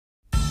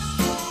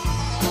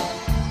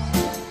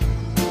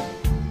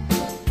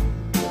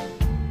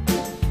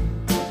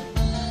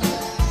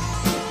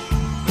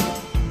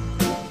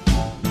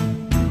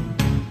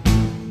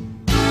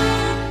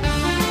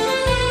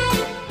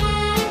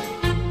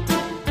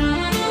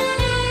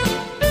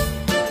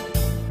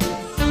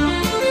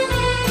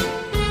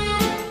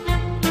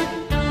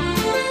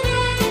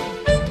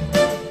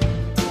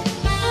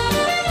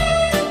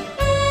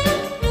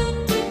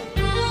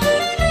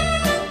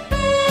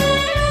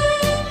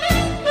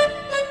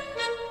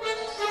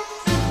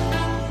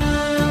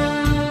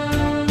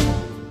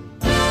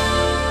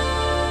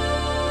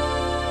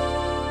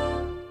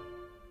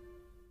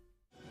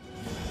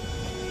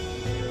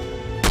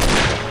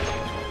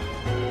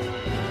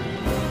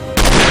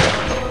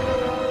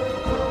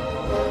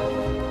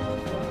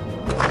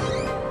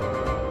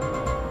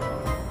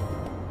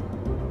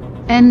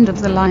End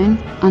of the line,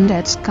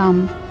 undead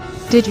scum.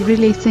 Did you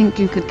really think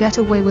you could get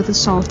away with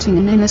assaulting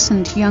an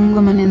innocent young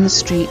woman in the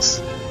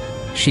streets?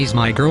 She's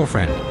my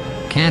girlfriend.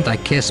 Can't I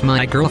kiss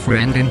my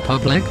girlfriend in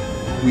public?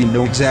 We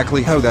know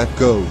exactly how that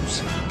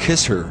goes.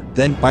 Kiss her,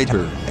 then bite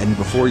her, and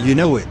before you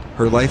know it,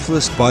 her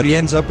lifeless body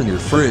ends up in your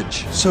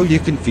fridge, so you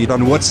can feed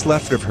on what's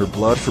left of her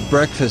blood for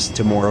breakfast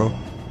tomorrow.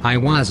 I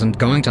wasn't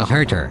going to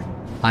hurt her.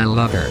 I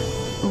love her.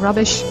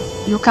 Rubbish.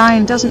 Your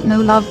kind doesn't know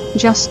love,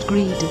 just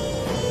greed.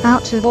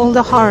 Out of all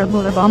the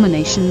horrible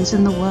abominations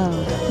in the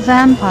world,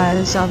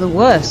 vampires are the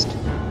worst.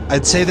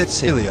 I'd say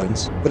that's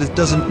aliens, but it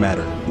doesn't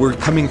matter. We're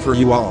coming for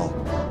you all.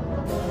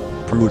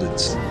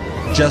 Prudence.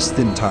 Just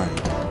in time.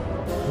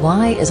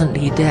 Why isn't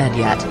he dead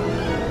yet?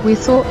 We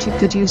thought you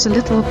could use a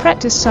little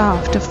practice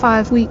after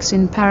 5 weeks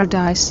in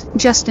paradise,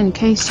 just in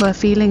case you're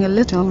feeling a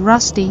little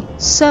rusty,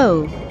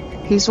 so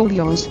he's all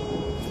yours.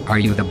 Are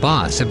you the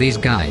boss of these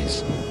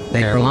guys?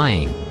 They're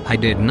lying. I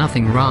did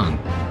nothing wrong.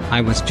 I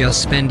was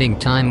just spending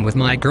time with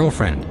my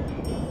girlfriend.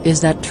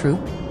 Is that true?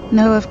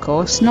 No, of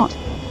course not.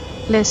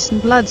 Listen,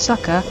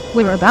 bloodsucker,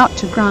 we're about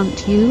to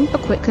grant you a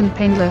quick and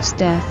painless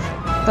death.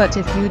 But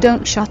if you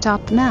don't shut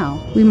up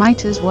now, we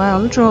might as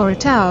well draw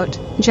it out,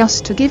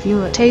 just to give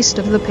you a taste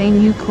of the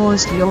pain you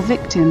caused your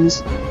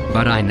victims.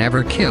 But I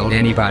never killed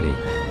anybody.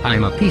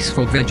 I'm a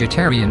peaceful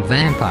vegetarian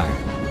vampire.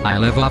 I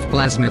live off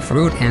plasma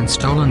fruit and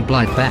stolen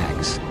blood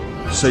bags.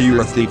 So you're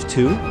a thief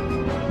too?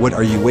 What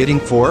are you waiting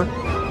for?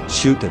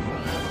 Shoot him.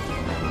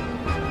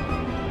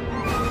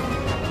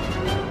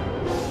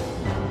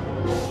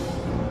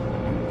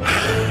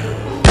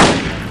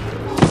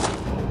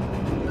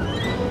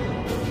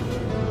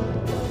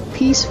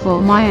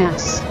 Peaceful my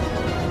ass.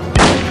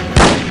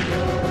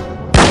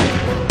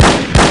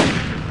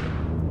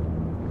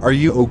 Are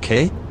you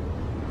okay?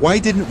 Why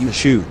didn't you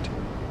shoot?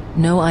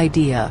 No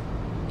idea.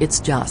 It's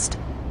just...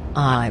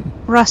 I'm...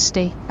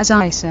 rusty, as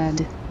I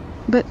said.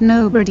 But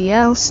nobody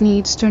else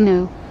needs to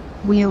know.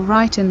 We'll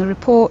write in the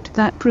report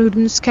that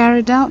Prudence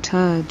carried out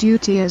her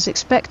duty as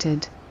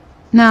expected.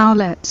 Now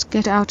let's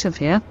get out of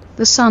here.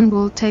 The sun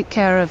will take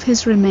care of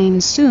his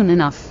remains soon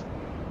enough.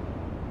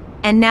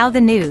 And now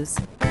the news.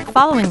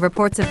 Following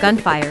reports of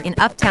gunfire in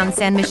uptown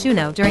San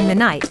Myshuno during the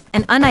night,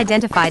 an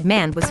unidentified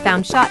man was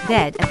found shot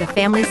dead at the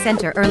family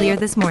center earlier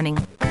this morning.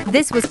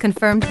 This was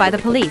confirmed by the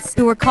police,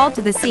 who were called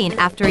to the scene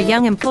after a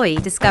young employee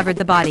discovered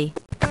the body.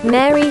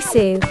 Mary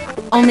Sue.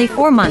 Only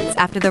 4 months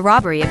after the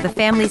robbery of the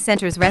family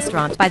center's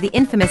restaurant by the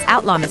infamous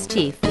outlaw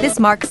mischief, this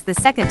marks the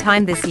second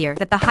time this year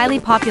that the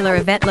highly popular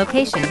event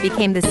location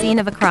became the scene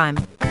of a crime.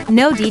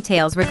 No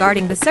details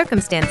regarding the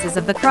circumstances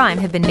of the crime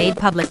have been made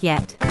public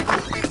yet.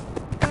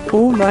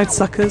 All right,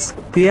 suckers,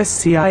 the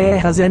SCIA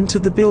has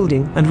entered the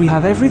building and we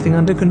have everything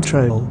under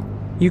control.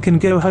 You can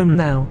go home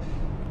now.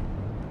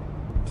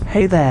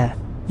 Hey there,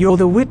 you're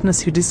the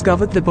witness who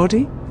discovered the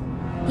body?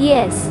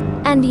 Yes,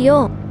 and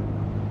you're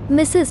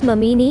Mrs.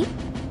 Mammini?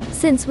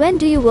 Since when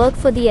do you work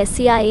for the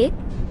SCIA?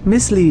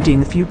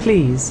 Misleading if you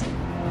please.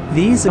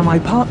 These are my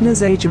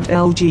partners Agent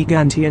L.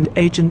 Giganti and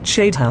Agent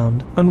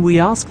Shadehound, and we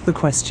ask the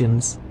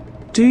questions.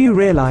 Do you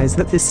realize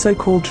that this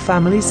so-called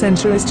family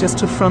center is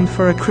just a front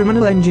for a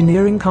criminal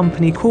engineering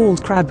company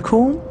called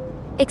Crabcorn?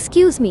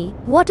 Excuse me,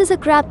 what is a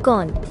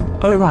crabcon?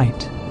 Oh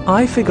right,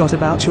 I forgot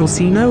about your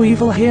see no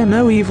evil hear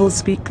no evil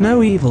speak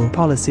no evil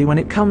policy when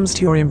it comes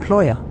to your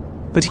employer.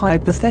 But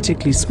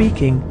hypothetically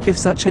speaking, if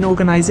such an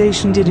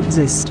organization did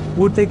exist,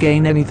 would they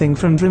gain anything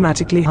from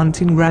dramatically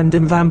hunting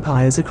random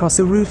vampires across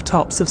the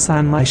rooftops of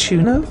San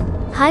Myshuno?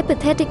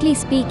 Hypothetically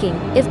speaking,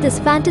 if this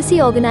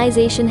fantasy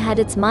organization had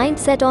its mind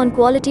set on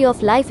quality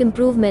of life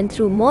improvement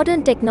through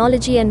modern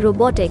technology and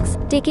robotics,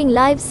 taking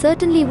lives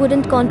certainly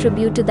wouldn't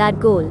contribute to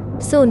that goal.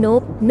 So no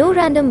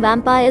random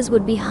vampires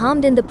would be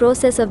harmed in the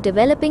process of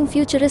developing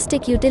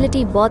futuristic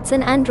utility bots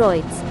and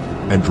androids.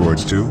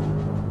 Androids too?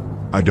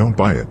 I don't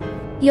buy it.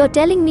 You're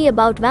telling me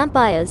about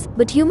vampires,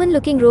 but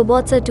human-looking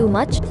robots are too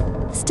much?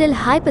 Still,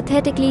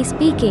 hypothetically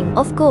speaking,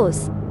 of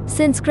course.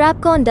 Since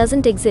Crabcon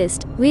doesn't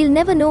exist, we'll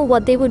never know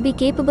what they would be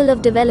capable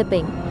of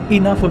developing.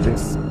 Enough of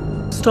this.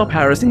 Stop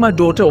harassing my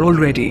daughter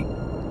already.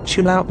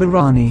 Chill out,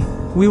 Barani.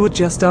 We were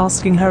just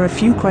asking her a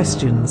few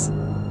questions.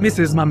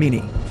 Mrs.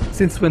 Mammini,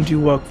 since when do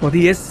you work for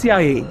the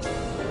SCIA?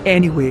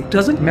 Anyway,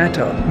 doesn't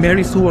matter.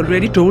 Mary Sue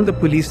already told the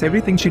police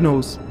everything she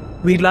knows.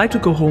 We'd like to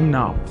go home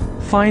now.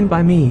 Fine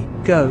by me,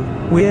 go,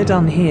 we're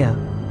done here.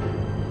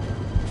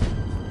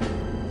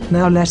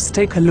 Now let's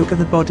take a look at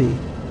the body.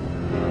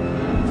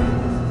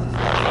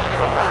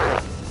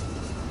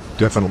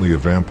 Definitely a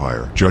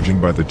vampire,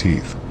 judging by the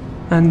teeth.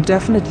 And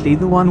definitely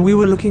the one we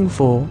were looking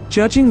for,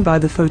 judging by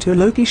the photo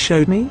Loki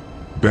showed me.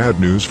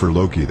 Bad news for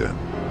Loki then.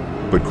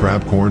 But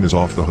Crabcorn is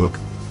off the hook?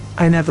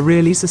 I never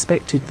really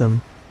suspected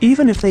them.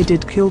 Even if they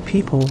did kill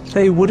people,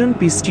 they wouldn't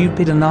be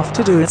stupid enough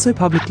to do it so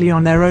publicly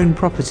on their own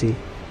property.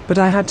 But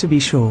I had to be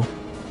sure.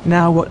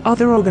 Now what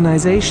other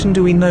organization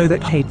do we know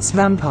that hates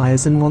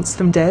vampires and wants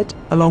them dead,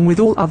 along with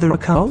all other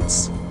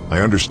occults?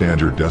 I understand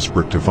you're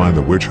desperate to find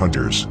the witch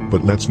hunters,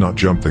 but let's not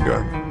jump the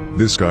gun.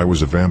 This guy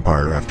was a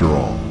vampire after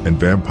all, and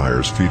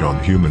vampires feed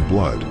on human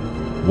blood.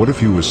 What if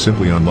he was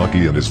simply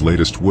unlucky and his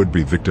latest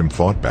would-be victim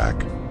fought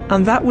back?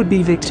 And that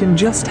would-be victim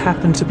just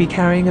happened to be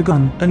carrying a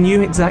gun and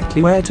knew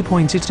exactly where to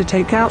point it to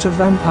take out a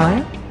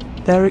vampire?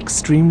 They're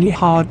extremely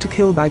hard to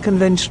kill by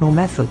conventional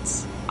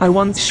methods. I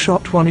once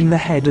shot one in the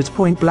head at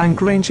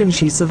point-blank range and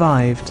she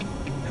survived.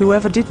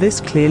 Whoever did this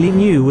clearly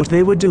knew what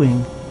they were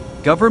doing.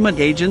 Government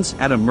agents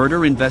at a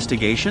murder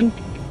investigation?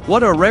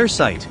 What a rare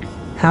sight.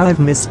 How I've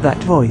missed that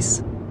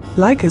voice.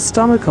 Like a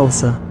stomach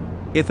ulcer.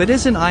 If it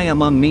isn't I am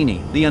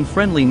Mammini, the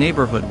unfriendly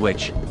neighborhood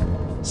witch.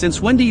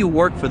 Since when do you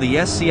work for the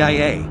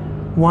SCIA?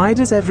 Why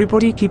does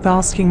everybody keep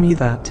asking me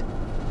that?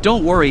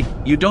 Don't worry,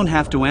 you don't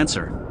have to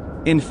answer.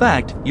 In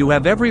fact, you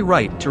have every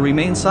right to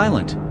remain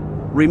silent.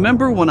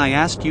 Remember when I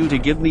asked you to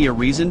give me a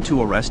reason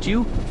to arrest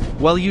you?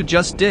 Well, you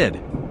just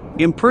did.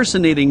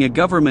 Impersonating a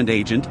government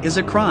agent is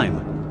a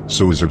crime.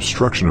 So is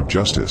obstruction of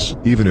justice,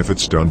 even if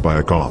it's done by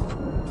a cop.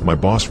 My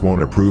boss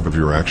won't approve of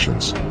your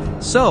actions.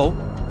 So,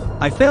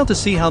 I fail to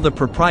see how the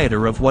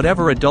proprietor of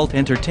whatever adult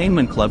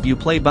entertainment club you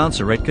play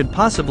bouncer at could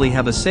possibly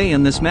have a say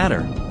in this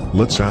matter.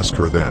 Let's ask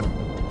her then.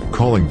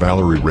 Calling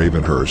Valerie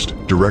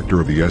Ravenhurst,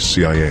 director of the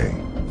SCIA.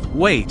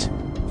 Wait.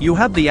 You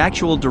have the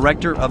actual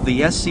director of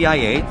the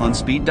SCIA on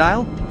speed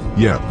dial?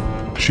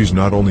 Yeah. She's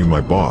not only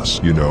my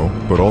boss, you know,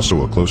 but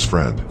also a close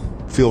friend.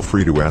 Feel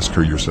free to ask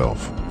her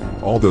yourself.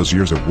 All those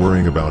years of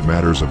worrying about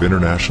matters of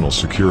international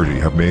security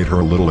have made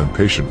her a little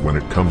impatient when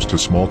it comes to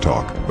small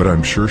talk, but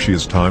I'm sure she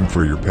has time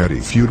for your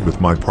petty feud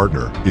with my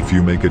partner, if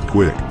you make it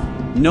quick.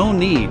 No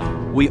need.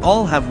 We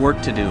all have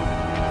work to do.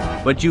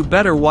 But you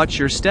better watch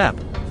your step.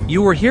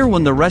 You were here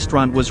when the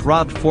restaurant was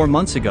robbed 4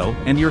 months ago,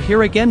 and you're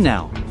here again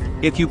now.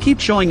 If you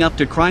keep showing up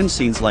to crime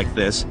scenes like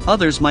this,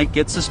 others might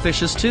get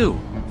suspicious too.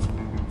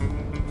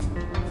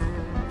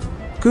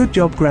 Good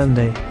job,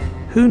 Grande.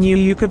 Who knew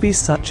you could be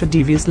such a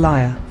devious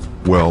liar?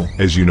 Well,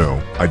 as you know,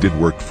 I did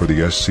work for the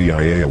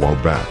SCIA a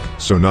while back,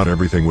 so not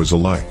everything was a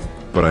lie.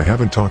 But I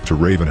haven't talked to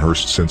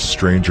Ravenhurst since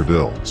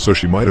Strangerville, so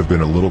she might have been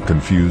a little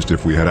confused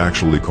if we had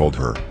actually called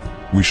her.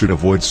 We should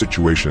avoid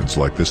situations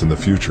like this in the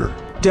future.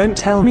 Don't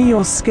tell me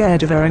you're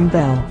scared of Aaron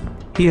Bell.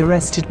 He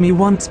arrested me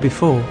once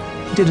before.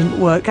 Didn't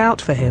work out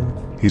for him.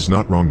 He's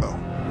not wrong though.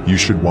 You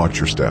should watch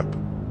your step.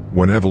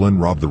 When Evelyn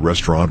robbed the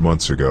restaurant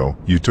months ago,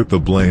 you took the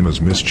blame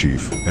as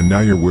mischief, and now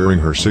you're wearing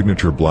her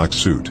signature black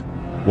suit.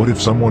 What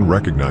if someone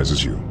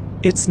recognizes you?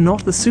 It's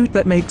not the suit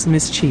that makes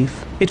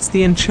mischief, it's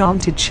the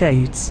enchanted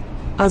shades.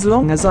 As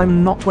long as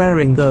I'm not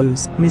wearing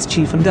those,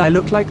 mischief and I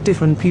look like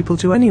different people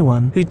to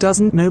anyone who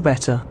doesn't know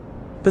better.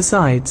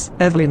 Besides,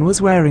 Evelyn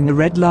was wearing a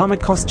red llama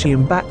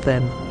costume back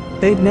then.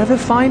 They'd never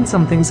find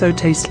something so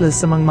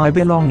tasteless among my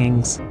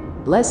belongings.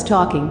 Less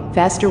talking,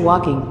 faster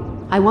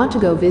walking. I want to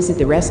go visit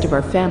the rest of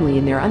our family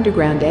in their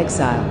underground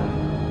exile.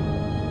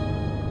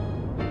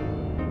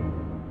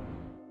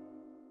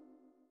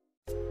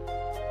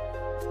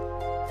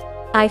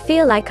 I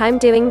feel like I'm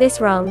doing this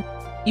wrong.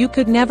 You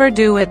could never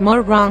do it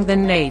more wrong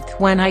than Nate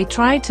when I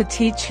tried to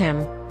teach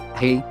him.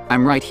 Hey,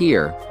 I'm right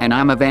here, and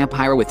I'm a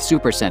vampire with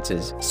super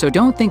senses, so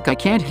don't think I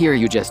can't hear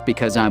you just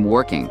because I'm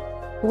working.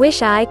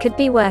 Wish I could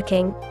be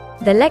working.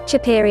 The lecture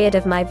period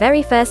of my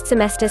very first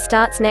semester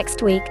starts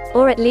next week,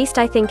 or at least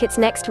I think it's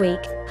next week.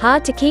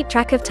 Hard to keep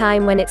track of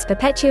time when it's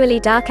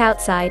perpetually dark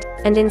outside,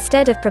 and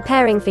instead of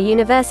preparing for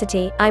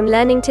university, I'm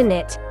learning to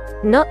knit.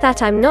 Not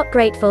that I'm not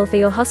grateful for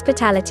your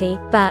hospitality,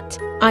 but...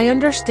 I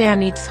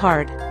understand it's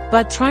hard,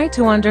 but try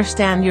to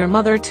understand your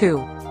mother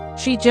too.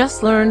 She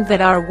just learned that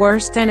our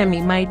worst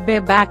enemy might be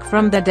back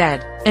from the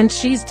dead, and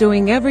she's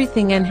doing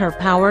everything in her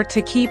power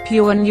to keep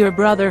you and your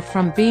brother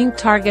from being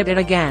targeted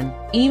again,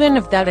 even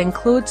if that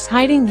includes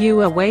hiding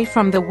you away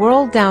from the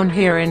world down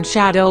here in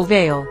Shadow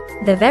Vale.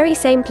 The very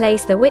same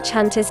place the witch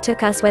hunters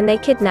took us when they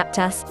kidnapped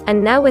us,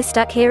 and now we're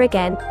stuck here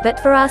again, but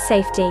for our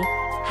safety.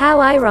 How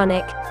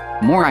ironic.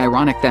 More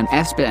ironic than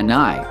Espa and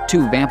I,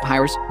 two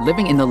vampires,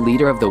 living in the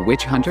leader of the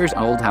witch hunter's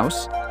old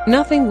house?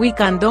 Nothing we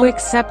can do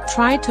except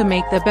try to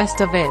make the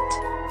best of it.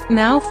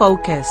 Now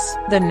focus.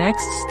 The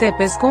next step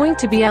is going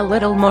to be a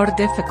little more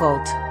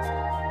difficult.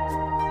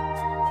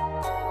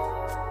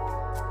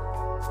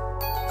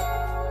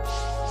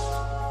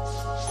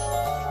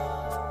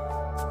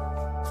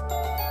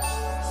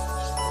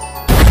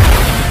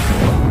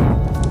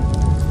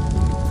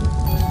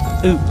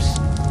 Oops.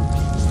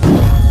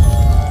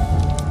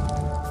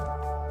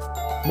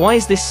 Why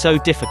is this so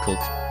difficult?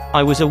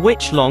 I was a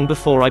witch long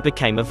before I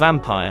became a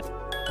vampire.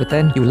 But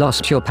then you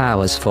lost your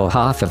powers for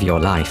half of your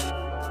life.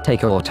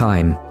 Take your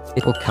time,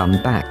 it will come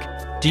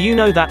back. Do you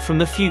know that from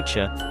the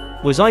future?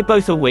 Was I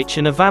both a witch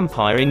and a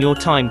vampire in your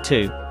time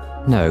too?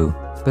 No,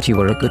 but you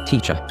were a good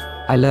teacher.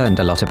 I learned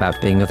a lot about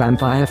being a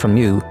vampire from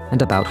you,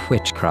 and about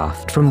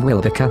witchcraft from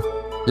Wilbica.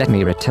 Let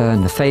me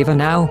return the favor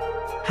now.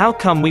 How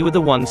come we were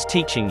the ones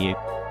teaching you?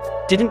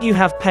 Didn't you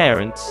have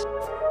parents?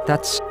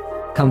 That's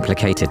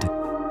complicated.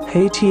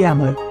 Hey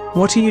Tiamo,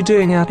 what are you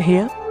doing out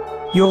here?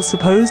 You're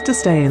supposed to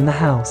stay in the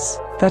house.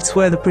 That's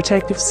where the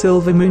protective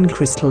silver moon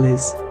crystal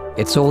is.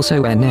 It's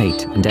also where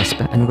Nate and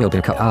Espa and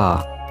Wilbica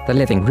are. The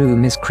living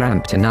room is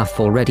cramped enough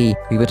already.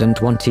 We wouldn't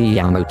want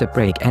Tiamo to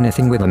break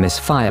anything with a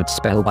misfired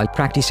spell by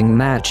practicing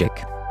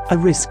magic. A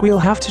risk we'll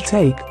have to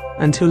take,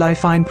 until I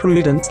find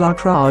Prudence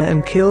Lacra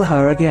and kill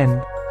her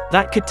again.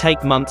 That could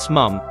take months,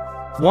 Mum.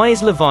 Why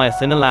is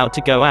Leviathan allowed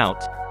to go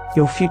out?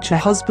 Your future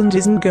husband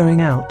isn't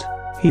going out.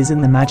 He's in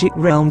the magic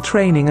realm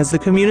training as the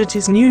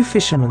community's new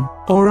fisherman.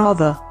 Or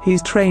rather,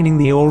 he's training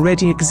the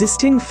already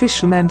existing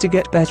fishermen to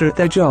get better at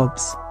their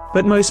jobs.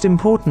 But most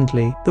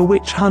importantly, the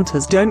witch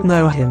hunters don't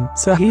know him,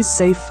 so he's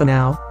safe for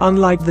now,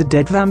 unlike the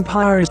dead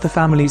vampire at the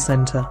family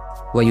center.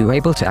 Were you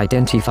able to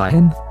identify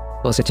him?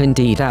 Was it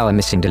indeed our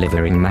missing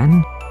delivering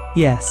man?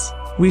 Yes.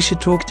 We should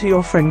talk to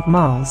your friend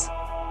Mars.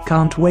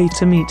 Can't wait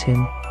to meet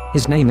him.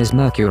 His name is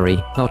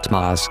Mercury, not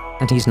Mars,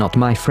 and he's not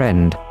my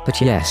friend,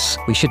 but yes,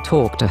 we should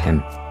talk to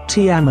him.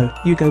 Tiamo,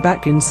 you go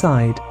back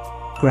inside.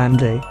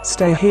 Grande,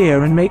 stay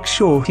here and make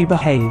sure he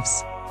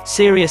behaves.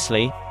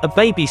 Seriously, a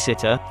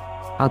babysitter?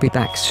 I'll be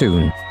back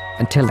soon.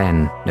 Until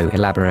then, no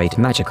elaborate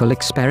magical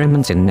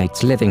experiments in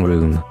Nate's living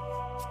room.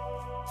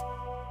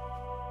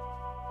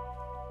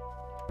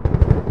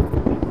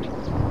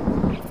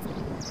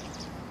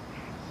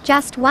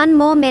 Just one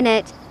more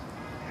minute.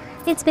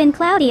 It's been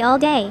cloudy all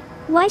day.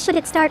 Why should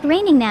it start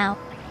raining now?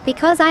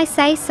 Because I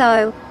say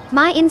so.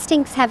 My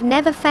instincts have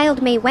never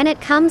failed me when it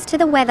comes to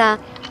the weather.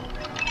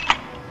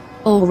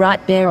 All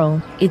right,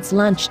 Beryl, it's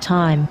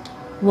lunchtime.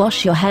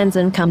 Wash your hands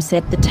and come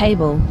set the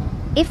table.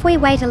 If we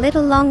wait a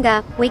little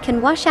longer, we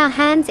can wash our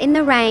hands in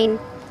the rain.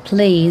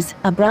 Please,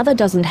 a brother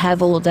doesn't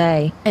have all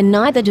day, and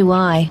neither do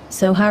I,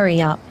 so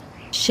hurry up.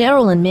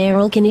 Cheryl and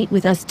Meryl can eat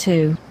with us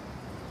too.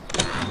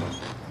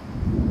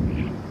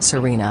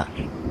 Serena.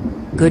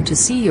 Good to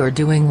see you're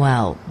doing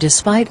well,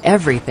 despite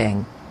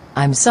everything.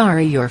 I'm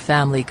sorry your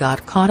family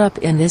got caught up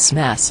in this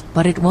mess,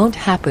 but it won't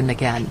happen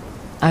again.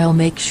 I'll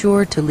make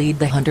sure to lead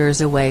the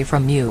hunters away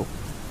from you.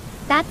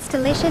 That's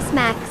delicious,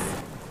 Max.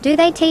 Do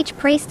they teach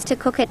priests to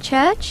cook at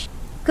church?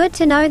 Good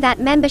to know that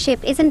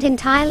membership isn't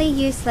entirely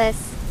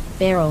useless.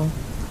 Beryl.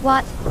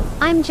 What?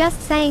 I'm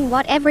just saying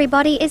what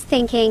everybody is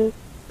thinking.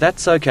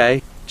 That's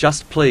okay,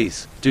 just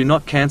please, do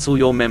not cancel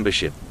your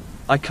membership.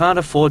 I can't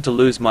afford to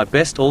lose my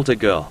best altar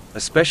girl,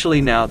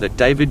 especially now that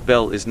David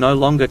Bell is no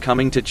longer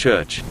coming to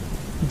church.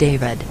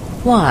 David,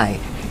 why?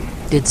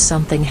 Did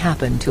something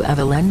happen to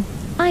Evelyn?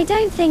 I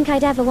don't think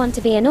I'd ever want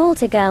to be an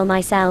altar girl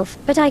myself,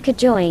 but I could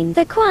join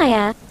the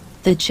choir.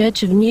 The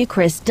Church of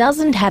Newcrest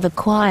doesn't have a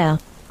choir.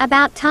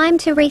 About time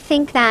to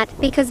rethink that,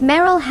 because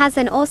Meryl has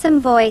an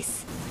awesome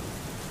voice.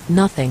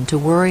 Nothing to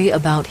worry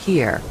about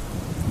here.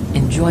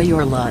 Enjoy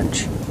your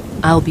lunch.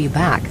 I'll be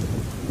back.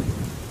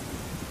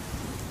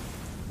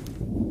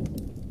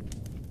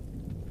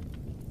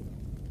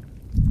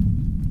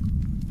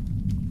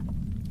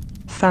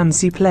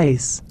 Fancy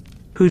place.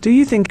 Who do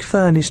you think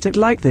furnished it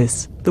like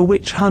this? The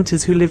witch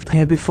hunters who lived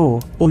here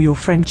before, or your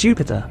friend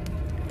Jupiter?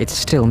 It's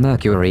still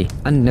Mercury,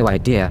 and no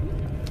idea.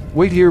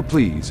 Wait here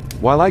please,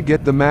 while I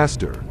get the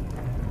master.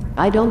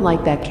 I don't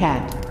like that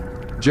cat.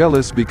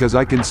 Jealous because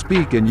I can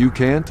speak and you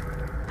can't?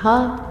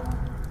 Huh?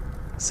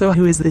 So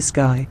who is this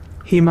guy?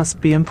 He must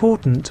be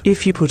important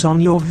if you put on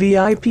your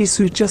VIP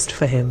suit just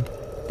for him.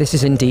 This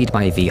is indeed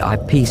my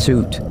VIP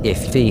suit,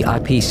 if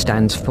VIP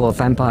stands for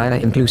Vampire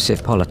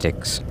Inclusive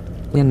Politics.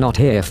 We're not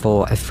here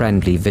for a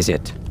friendly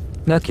visit.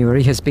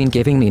 Mercury has been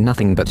giving me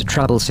nothing but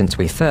trouble since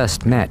we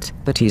first met,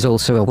 but he's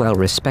also a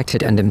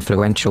well-respected and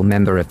influential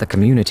member of the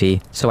community,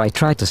 so I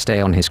try to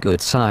stay on his good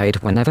side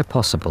whenever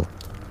possible.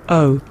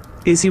 Oh,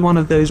 is he one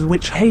of those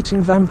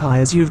witch-hating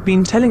vampires you've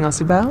been telling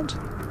us about?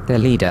 Their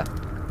leader.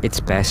 It's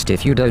best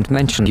if you don't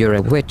mention you're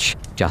a witch,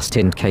 just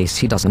in case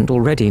he doesn't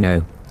already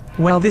know.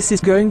 Well, this is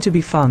going to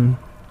be fun.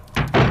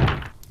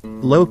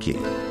 Loki.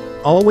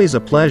 Always a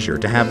pleasure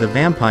to have the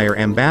vampire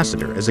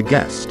ambassador as a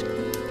guest.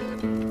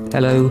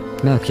 Hello,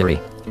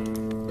 Mercury.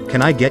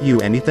 Can I get you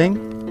anything?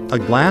 A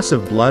glass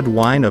of blood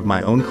wine of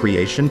my own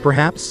creation,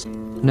 perhaps?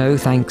 No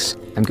thanks,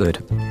 I'm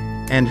good.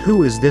 And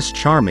who is this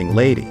charming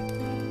lady?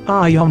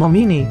 Ah, your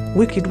Mammini,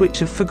 Wicked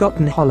Witch of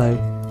Forgotten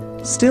Hollow.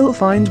 Still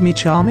find me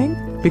charming?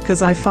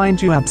 Because I find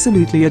you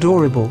absolutely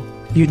adorable.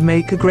 You'd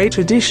make a great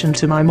addition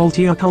to my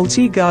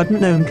multi-occulty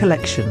garden gnome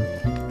collection.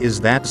 Is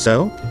that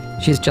so?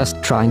 She's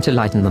just trying to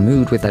lighten the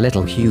mood with a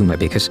little humor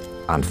because,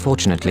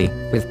 unfortunately,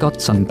 we've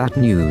got some bad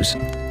news.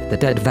 The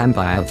dead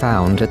vampire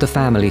found at the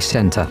family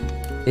center.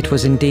 It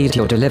was indeed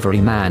your delivery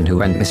man who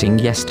went missing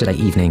yesterday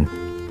evening.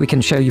 We can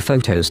show you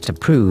photos to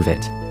prove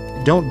it.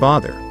 Don't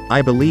bother,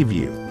 I believe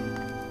you.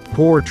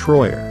 Poor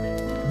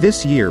Troyer.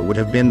 This year would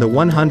have been the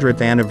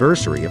 100th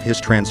anniversary of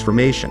his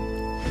transformation.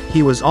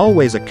 He was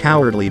always a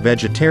cowardly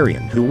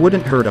vegetarian who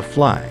wouldn't hurt a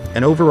fly,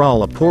 and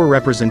overall a poor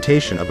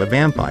representation of a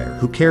vampire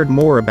who cared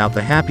more about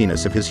the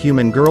happiness of his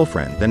human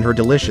girlfriend than her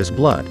delicious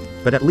blood,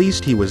 but at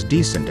least he was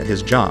decent at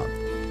his job.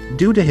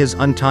 Due to his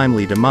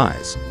untimely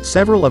demise,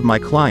 several of my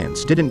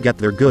clients didn't get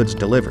their goods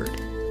delivered.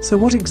 So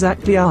what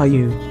exactly are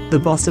you, the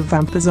boss of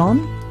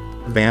Vampazon?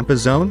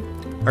 Vampazone?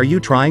 Are you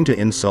trying to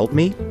insult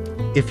me?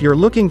 If you're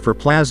looking for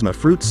plasma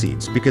fruit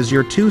seeds because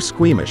you're too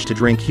squeamish to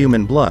drink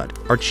human blood,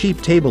 or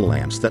cheap table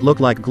lamps that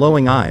look like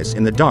glowing eyes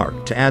in the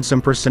dark to add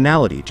some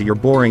personality to your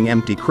boring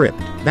empty crypt,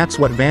 that's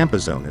what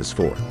Vampazone is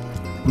for.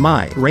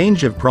 My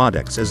range of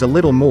products is a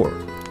little more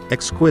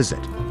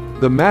exquisite.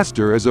 The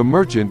master is a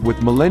merchant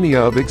with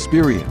millennia of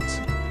experience.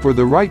 For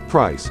the right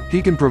price,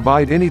 he can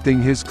provide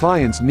anything his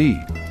clients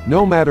need,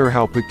 no matter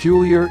how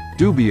peculiar,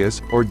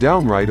 dubious, or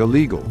downright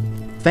illegal.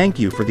 Thank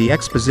you for the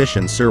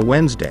exposition, Sir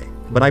Wednesday,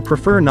 but I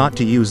prefer not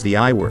to use the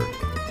I word.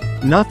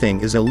 Nothing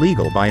is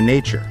illegal by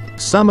nature.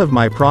 Some of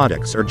my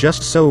products are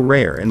just so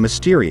rare and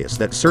mysterious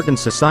that certain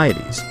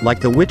societies, like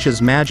the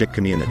witches' magic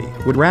community,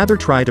 would rather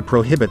try to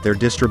prohibit their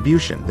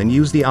distribution than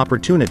use the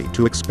opportunity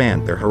to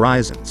expand their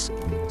horizons.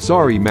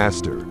 Sorry,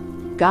 Master.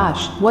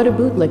 Gosh, what a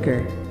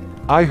bootlicker.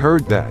 I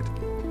heard that.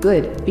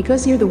 Good,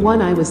 because you're the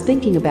one I was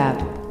thinking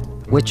about.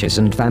 Witches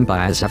and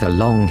vampires have a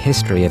long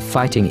history of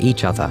fighting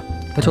each other,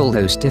 but all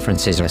those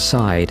differences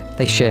aside,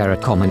 they share a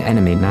common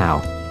enemy now.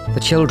 The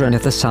children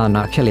of the sun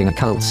are killing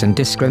occults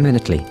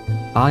indiscriminately.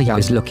 Aya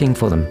is looking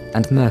for them,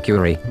 and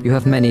Mercury, you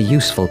have many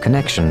useful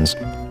connections.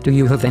 Do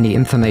you have any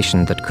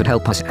information that could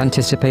help us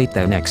anticipate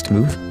their next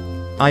move?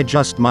 I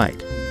just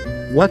might.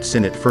 What's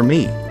in it for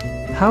me?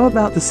 How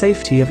about the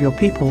safety of your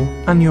people,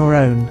 and your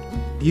own?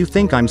 You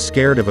think I'm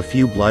scared of a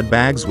few blood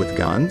bags with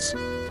guns?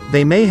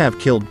 They may have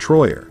killed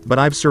Troyer, but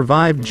I've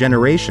survived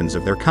generations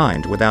of their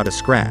kind without a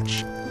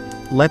scratch.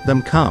 Let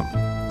them come.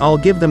 I'll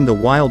give them the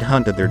wild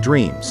hunt of their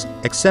dreams,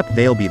 except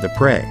they'll be the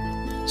prey.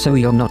 So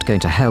you're not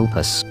going to help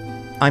us?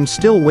 I'm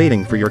still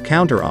waiting for your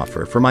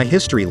counteroffer for my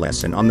history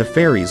lesson on the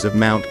fairies of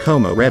Mount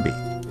Como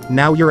Rebbe.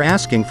 Now you're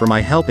asking for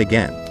my help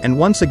again, and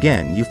once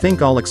again you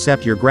think I'll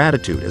accept your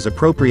gratitude as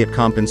appropriate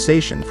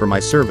compensation for my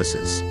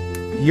services.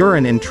 You're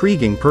an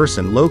intriguing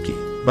person, Loki,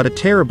 but a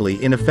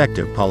terribly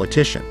ineffective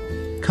politician.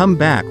 Come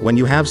back when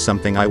you have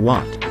something I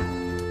want.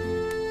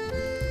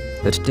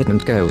 That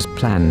didn't go as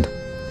planned.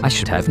 I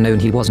should have known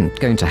he wasn't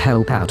going to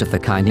help out of the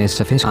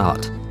kindness of his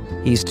heart.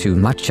 He's too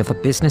much of a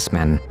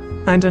businessman.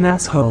 And an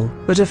asshole,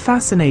 but a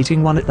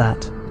fascinating one at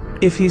that.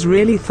 If he's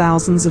really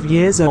thousands of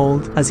years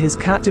old, as his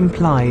cat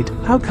implied,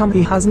 how come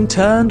he hasn't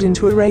turned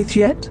into a wraith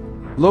yet?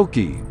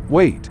 Loki,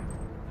 wait.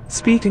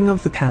 Speaking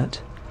of the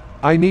cat,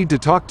 I need to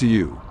talk to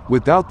you,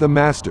 without the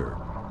master.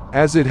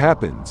 As it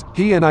happens,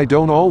 he and I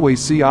don't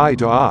always see eye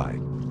to eye.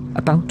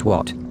 About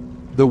what?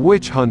 The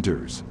witch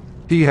hunters.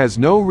 He has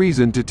no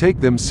reason to take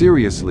them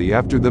seriously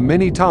after the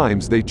many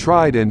times they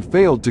tried and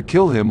failed to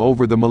kill him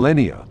over the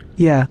millennia.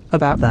 Yeah,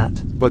 about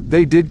that. But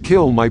they did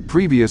kill my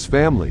previous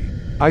family.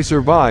 I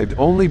survived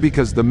only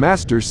because the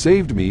master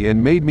saved me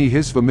and made me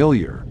his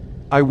familiar.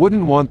 I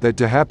wouldn't want that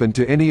to happen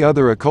to any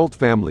other occult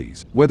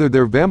families, whether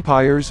they're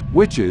vampires,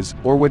 witches,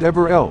 or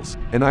whatever else,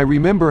 and I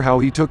remember how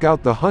he took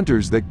out the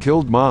hunters that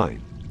killed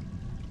mine.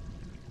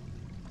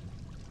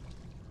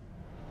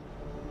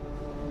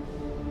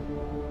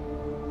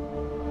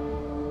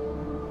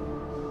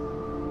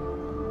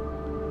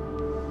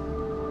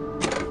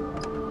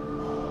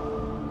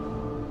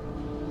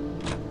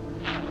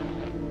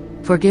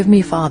 Forgive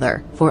me,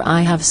 Father, for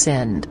I have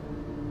sinned.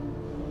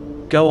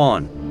 Go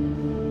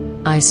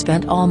on. I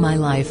spent all my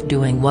life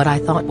doing what I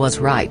thought was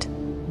right.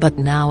 But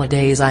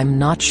nowadays I'm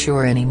not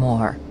sure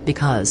anymore,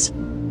 because...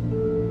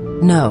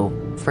 No,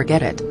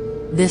 forget it.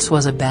 This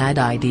was a bad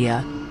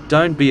idea.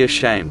 Don't be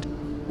ashamed.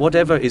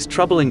 Whatever is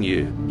troubling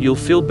you, you'll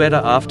feel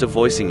better after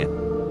voicing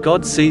it.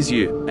 God sees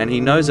you, and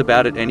He knows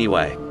about it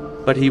anyway.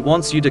 But He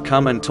wants you to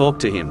come and talk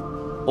to Him.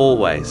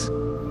 Always.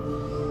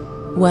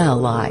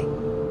 Well,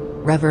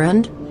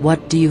 Reverend,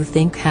 what do you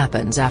think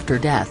happens after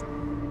death?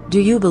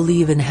 Do you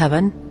believe in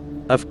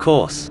heaven? Of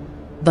course.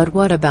 But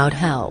what about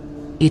hell?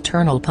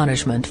 Eternal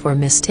punishment for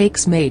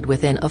mistakes made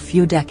within a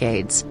few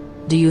decades.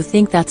 Do you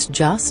think that's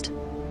just?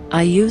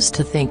 I used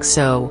to think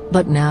so,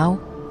 but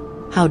now?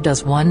 How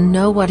does one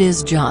know what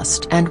is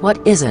just and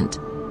what isn't?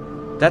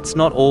 That's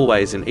not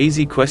always an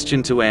easy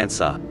question to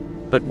answer.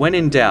 But when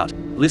in doubt,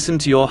 listen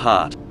to your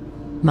heart.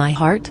 My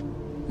heart?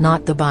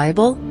 Not the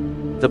Bible?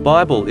 The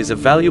Bible is a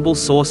valuable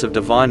source of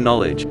divine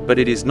knowledge, but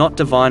it is not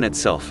divine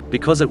itself,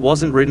 because it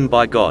wasn't written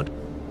by God.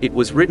 It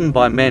was written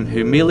by men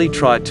who merely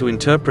tried to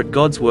interpret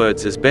God's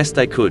words as best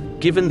they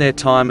could, given their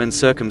time and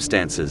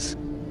circumstances.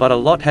 But a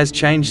lot has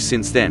changed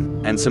since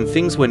then, and some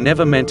things were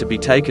never meant to be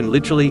taken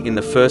literally in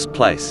the first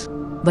place.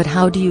 But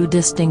how do you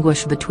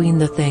distinguish between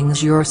the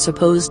things you're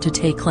supposed to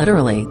take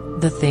literally,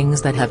 the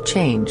things that have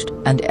changed,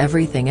 and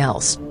everything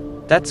else?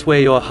 That's where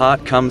your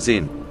heart comes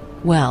in.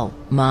 Well,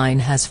 mine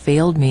has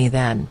failed me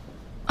then.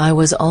 I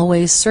was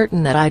always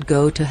certain that I'd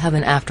go to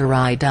heaven after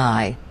I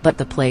die, but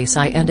the place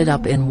I ended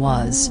up in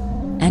was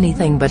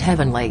anything but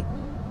heavenly.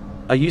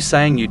 Are you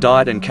saying you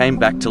died and came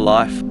back to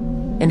life?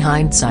 In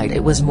hindsight,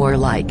 it was more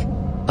like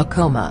a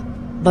coma.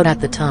 But at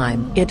the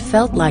time, it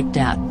felt like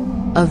death.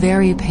 A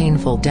very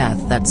painful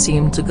death that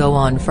seemed to go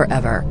on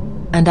forever.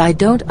 And I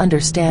don't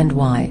understand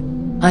why.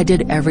 I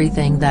did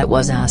everything that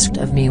was asked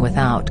of me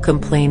without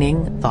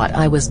complaining, thought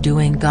I was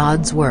doing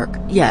God's work,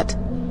 yet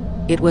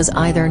it was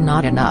either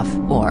not enough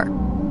or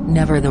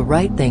never the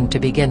right thing to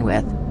begin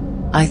with.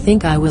 I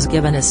think I was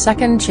given a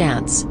second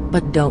chance,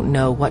 but don't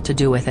know what to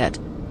do with it.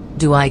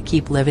 Do I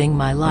keep living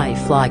my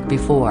life like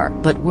before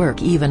but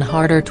work even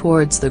harder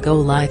towards the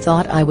goal I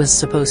thought I was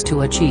supposed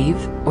to achieve,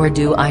 or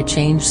do I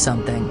change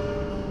something?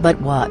 But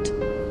what?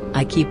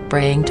 I keep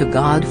praying to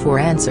God for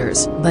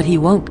answers, but He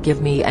won't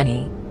give me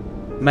any.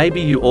 Maybe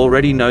you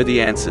already know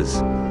the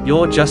answers.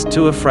 You're just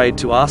too afraid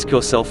to ask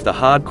yourself the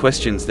hard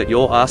questions that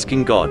you're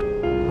asking God.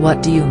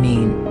 What do you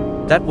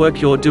mean? That work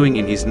you're doing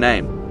in His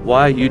name,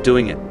 why are you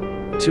doing it?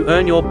 To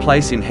earn your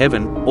place in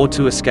heaven, or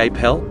to escape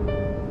hell?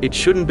 It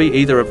shouldn't be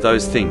either of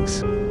those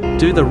things.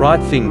 Do the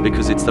right thing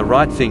because it's the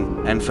right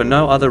thing, and for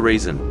no other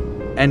reason.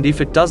 And if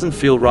it doesn't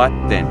feel right,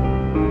 then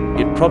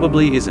it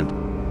probably isn't.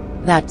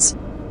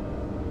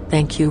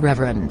 Thank you,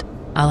 Reverend.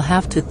 I'll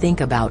have to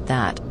think about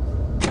that.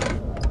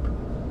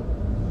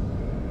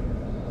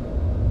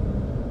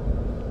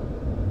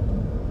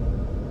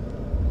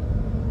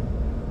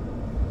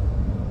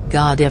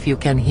 God, if you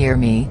can hear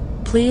me,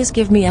 please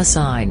give me a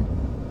sign.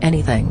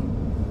 Anything.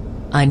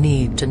 I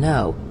need to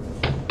know.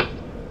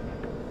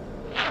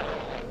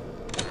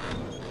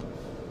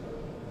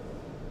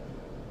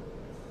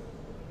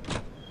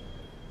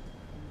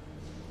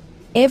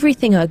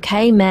 Everything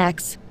okay,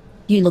 Max?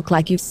 You look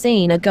like you've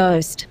seen a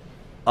ghost.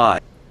 I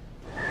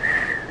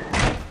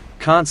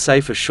can't say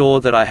for sure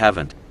that I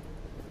haven't.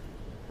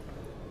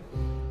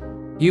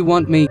 You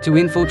want me to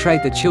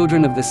infiltrate the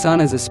Children of the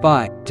Sun as a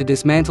spy, to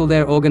dismantle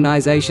their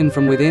organization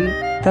from within?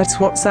 That's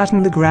what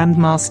Saturn the Grand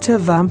Master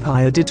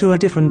Vampire did to a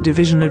different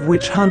division of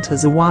witch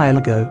hunters a while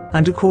ago,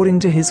 and according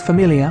to his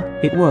familiar,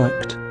 it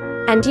worked.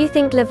 And you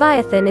think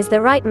Leviathan is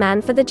the right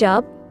man for the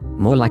job?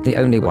 More like the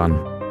only one.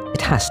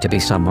 It has to be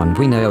someone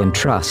we know and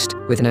trust,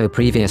 with no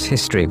previous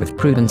history with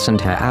Prudence and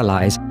her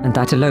allies, and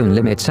that alone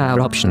limits our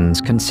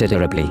options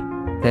considerably.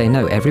 They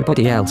know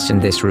everybody else in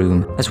this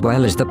room, as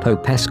well as the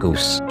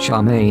Popescus,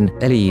 Charmaine,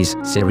 Elise,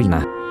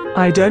 Serena.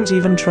 I don't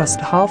even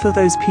trust half of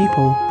those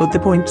people, but the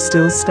point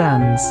still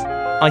stands.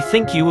 I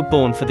think you were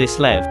born for this,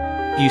 Lev.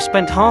 You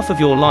spent half of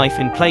your life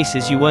in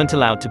places you weren't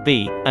allowed to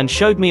be, and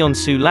showed me on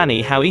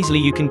Sulani how easily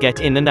you can get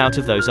in and out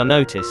of those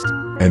unnoticed.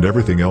 And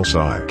everything else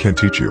I can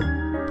teach you.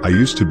 I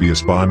used to be a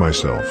spy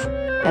myself.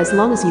 As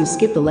long as you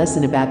skip the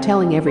lesson about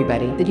telling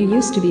everybody that you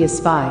used to be a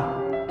spy.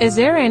 Is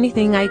there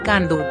anything I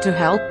can do to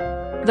help?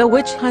 The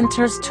witch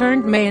hunters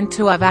turned me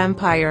into a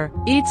vampire.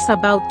 It's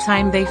about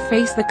time they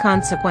face the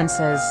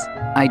consequences.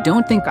 I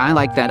don't think I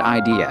like that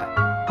idea.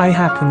 I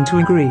happen to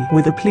agree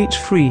with the Pleach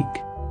Freak.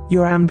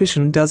 Your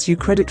ambition does you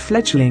credit,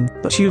 fledgling,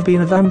 but you've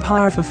been a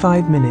vampire for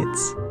 5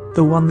 minutes.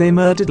 The one they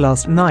murdered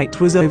last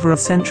night was over a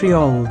century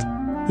old.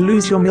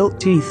 Lose your milk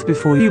teeth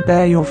before you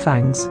bare your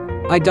fangs.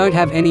 I don't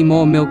have any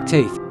more milk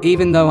teeth,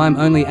 even though I'm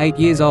only 8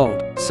 years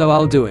old, so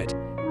I'll do it.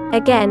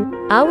 Again,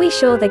 are we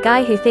sure the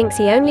guy who thinks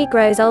he only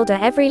grows older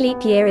every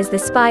leap year is the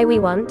spy we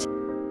want?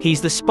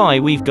 He's the spy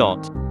we've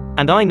got.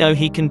 And I know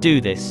he can do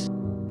this.